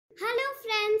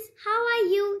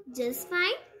Just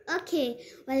fine. Okay,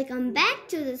 welcome back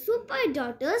to the Super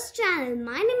Daughters channel.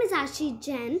 My name is Ashi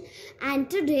Jain and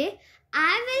today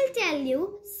I will tell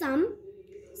you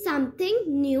something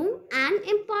new and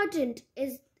important.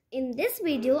 In this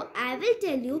video I will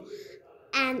tell you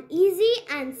an easy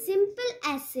and simple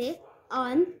essay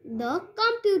on the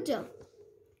computer.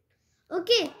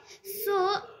 Okay,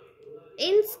 so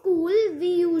in school we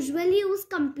usually use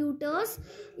computers.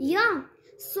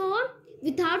 So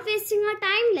without wasting our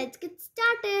time, let's get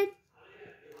started.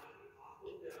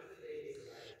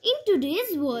 In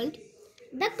today's world,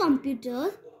 the computer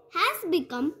has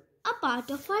become a part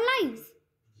of our lives.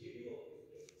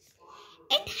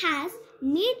 It has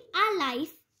made our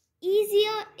life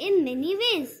easier in many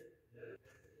ways.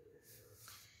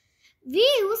 We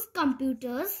use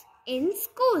computers in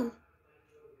school.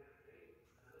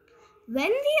 When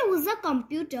we use a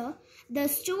computer, the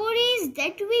stories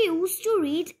that we used to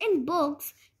read in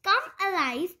books come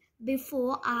alive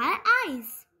before our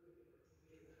eyes.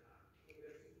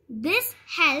 This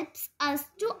helps us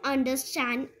to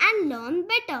understand and learn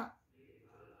better.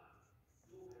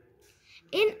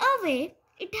 In a way,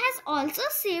 it has also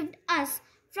saved us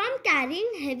from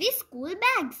carrying heavy school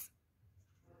bags.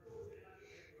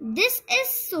 This is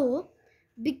so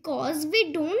because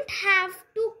we don't have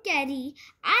to carry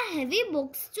our heavy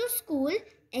books to school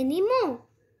anymore.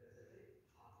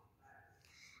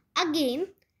 Again,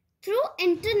 through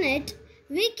internet,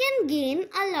 we can gain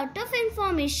a lot of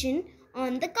information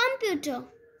on the computer.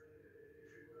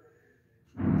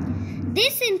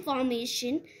 This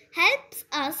information helps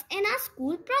us in our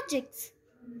school projects.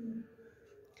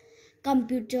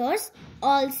 Computers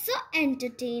also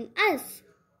entertain us.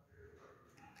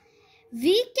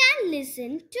 We can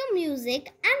listen to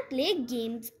music and play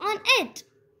games on it.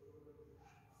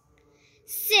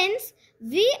 Since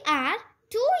we are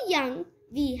too young,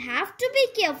 we have to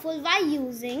be careful while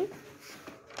using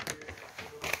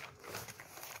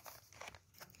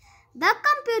the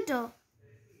computer.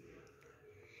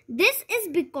 This is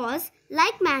because,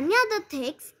 like many other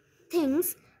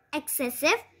things,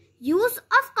 excessive use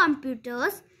of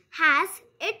computers has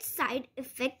its side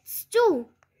effects too.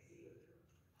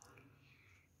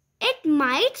 It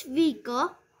might weaken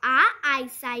our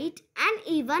eyesight and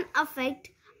even affect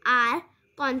our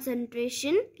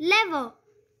concentration level.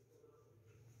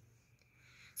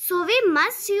 So we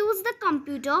must use the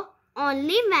computer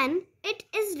only when it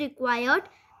is required,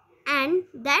 and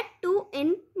that too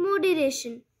in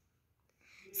moderation.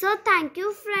 So thank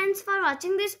you friends for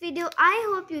watching this video.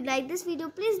 I hope you like this video.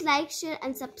 Please like, share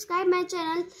and subscribe my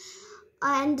channel.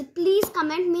 And please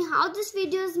comment me how this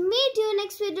video is. Meet you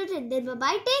next video. Till then, bye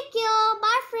bye. Take care.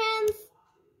 Bye friends.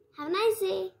 Have a nice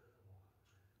day.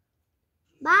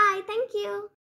 Bye. Thank you.